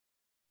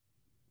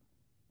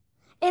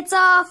It's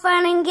all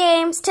fun and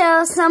games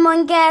till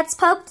someone gets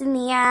poked in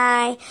the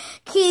eye.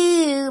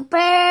 Coopers.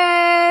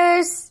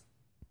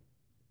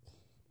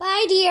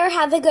 Bye, dear.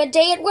 Have a good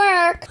day at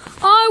work.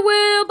 I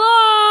will.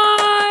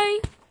 Bye.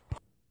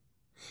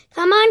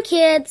 Come on,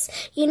 kids.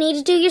 You need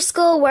to do your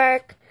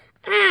schoolwork.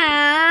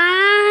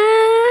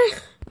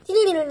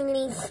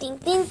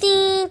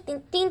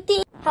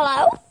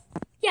 Hello?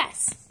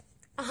 Yes.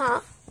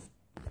 Uh-huh.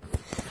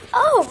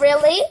 Oh,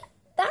 really?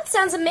 That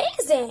sounds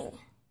amazing.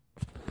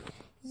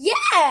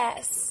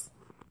 Yes.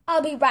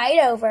 I'll be right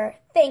over.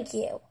 Thank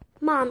you.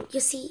 Mom, you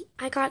see,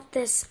 I got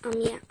this,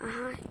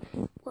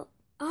 Well,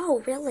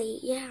 oh, really?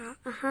 Yeah,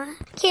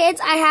 Kids,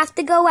 I have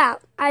to go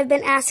out. I've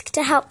been asked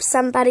to help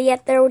somebody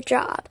at their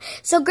job.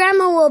 So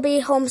Grandma will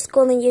be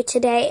homeschooling you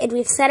today, and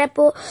we've set up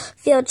a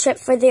field trip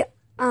for the,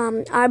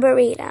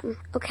 Arboretum.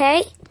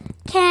 Okay?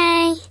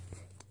 Okay.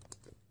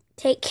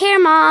 Take care,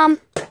 Mom.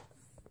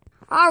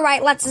 All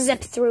right, let's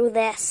zip through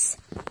this.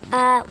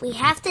 We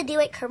have to do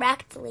it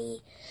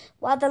correctly.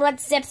 Well, then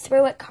let's zip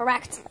through it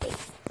correctly.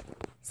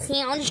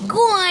 Sounds good.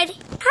 How do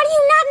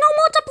you not know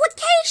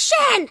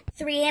multiplication?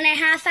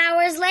 3.5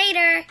 hours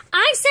later.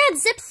 I said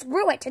zip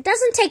through it. It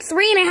doesn't take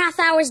 3.5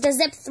 hours to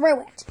zip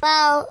through it.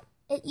 Well,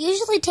 it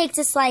usually takes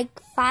us like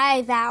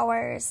 5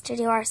 hours to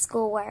do our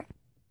schoolwork.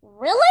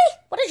 Really?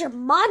 What did your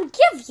mom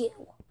give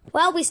you?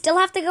 Well, we still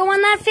have to go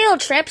on that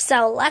field trip,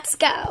 so let's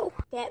go.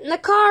 Get in the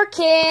car,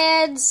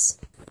 kids.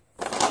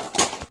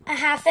 A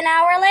half an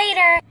hour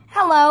later.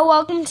 Hello,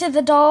 welcome to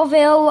the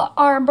Dollville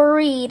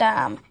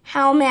Arboretum.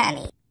 How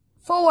many?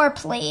 4,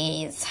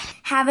 please.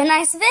 Have a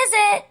nice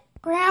visit.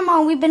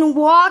 Grandma, we've been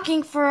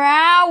walking for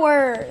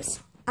hours.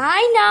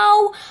 I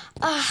know.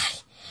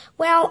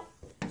 Well,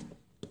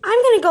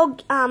 I'm gonna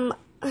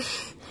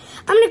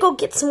go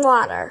get some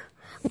water.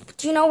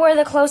 Do you know where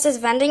the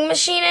closest vending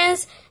machine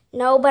is?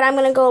 No, but I'm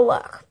gonna go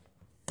look.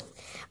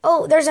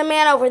 Oh, there's a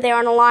man over there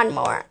on a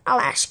lawnmower. I'll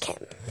ask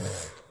him.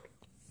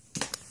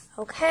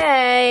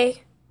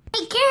 Okay.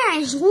 Hey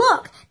guys,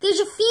 look! There's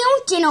a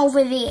fountain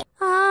over there.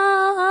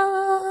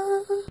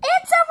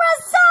 It's a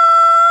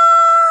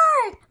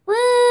resort! Woo!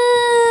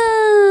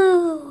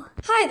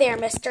 Hi there,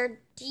 mister.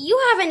 Do you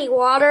have any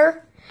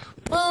water?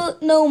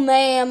 No,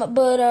 ma'am,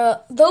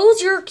 but,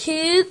 those your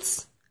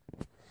kids?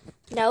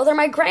 No, they're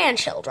my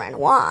grandchildren.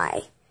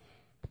 Why?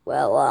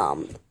 Well,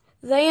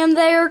 them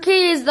there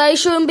kids, they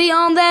shouldn't be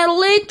on that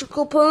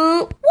electrical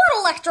pump. What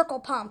electrical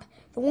pump?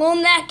 The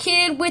one that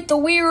kid with the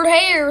weird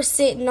hair is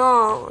sitting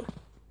on.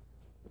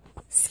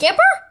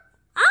 Skipper?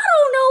 I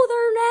don't know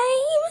their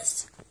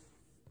names.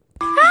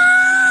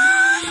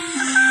 Ah!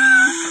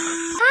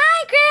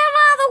 Hi,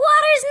 Grandma. The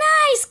water's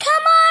nice.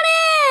 Come on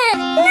in.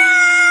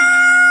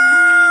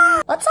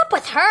 No! What's up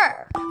with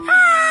her?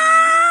 Ah!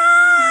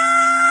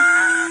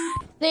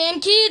 Them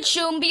kids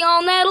shouldn't be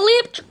on that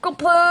electrical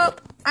pump.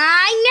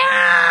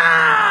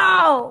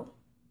 I know!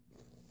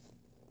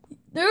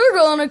 They're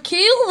gonna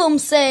kill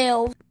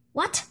themselves.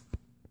 What?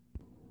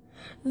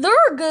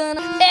 They're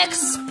gonna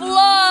explode.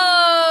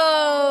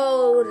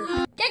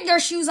 Get your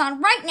shoes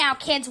on right now,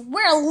 kids.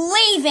 We're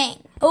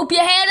leaving. Hope you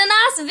had a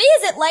nice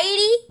visit,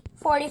 lady.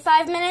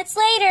 45 minutes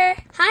later.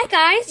 Hi,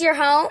 guys. You're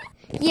home?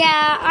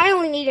 Yeah, I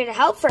only needed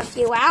help for a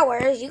few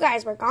hours. You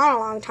guys were gone a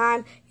long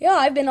time. Yeah,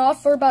 I've been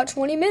off for about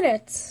 20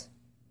 minutes.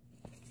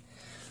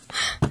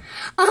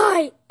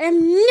 I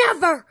am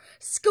never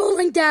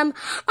schooling them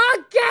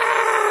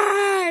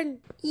again!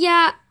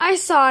 Yeah, I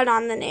saw it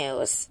on the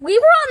news. We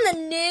were on the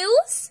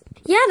news?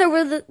 Yeah,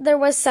 there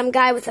was some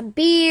guy with a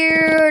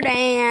beard,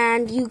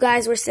 and you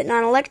guys were sitting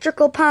on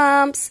electrical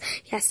pumps.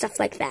 Yeah, stuff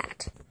like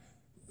that.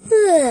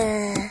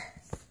 I'm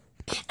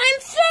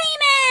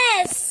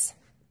famous!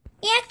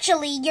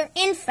 Actually, you're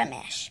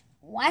infamous.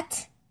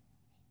 What?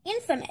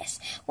 Infamous.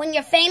 When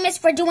you're famous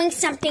for doing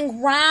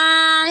something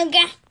wrong.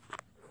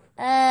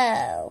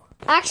 Oh.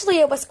 Actually,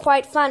 it was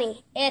quite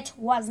funny. It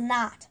was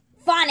not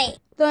funny.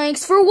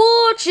 Thanks for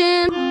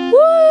watching.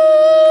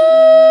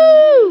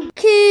 Woo!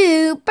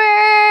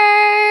 Cooper!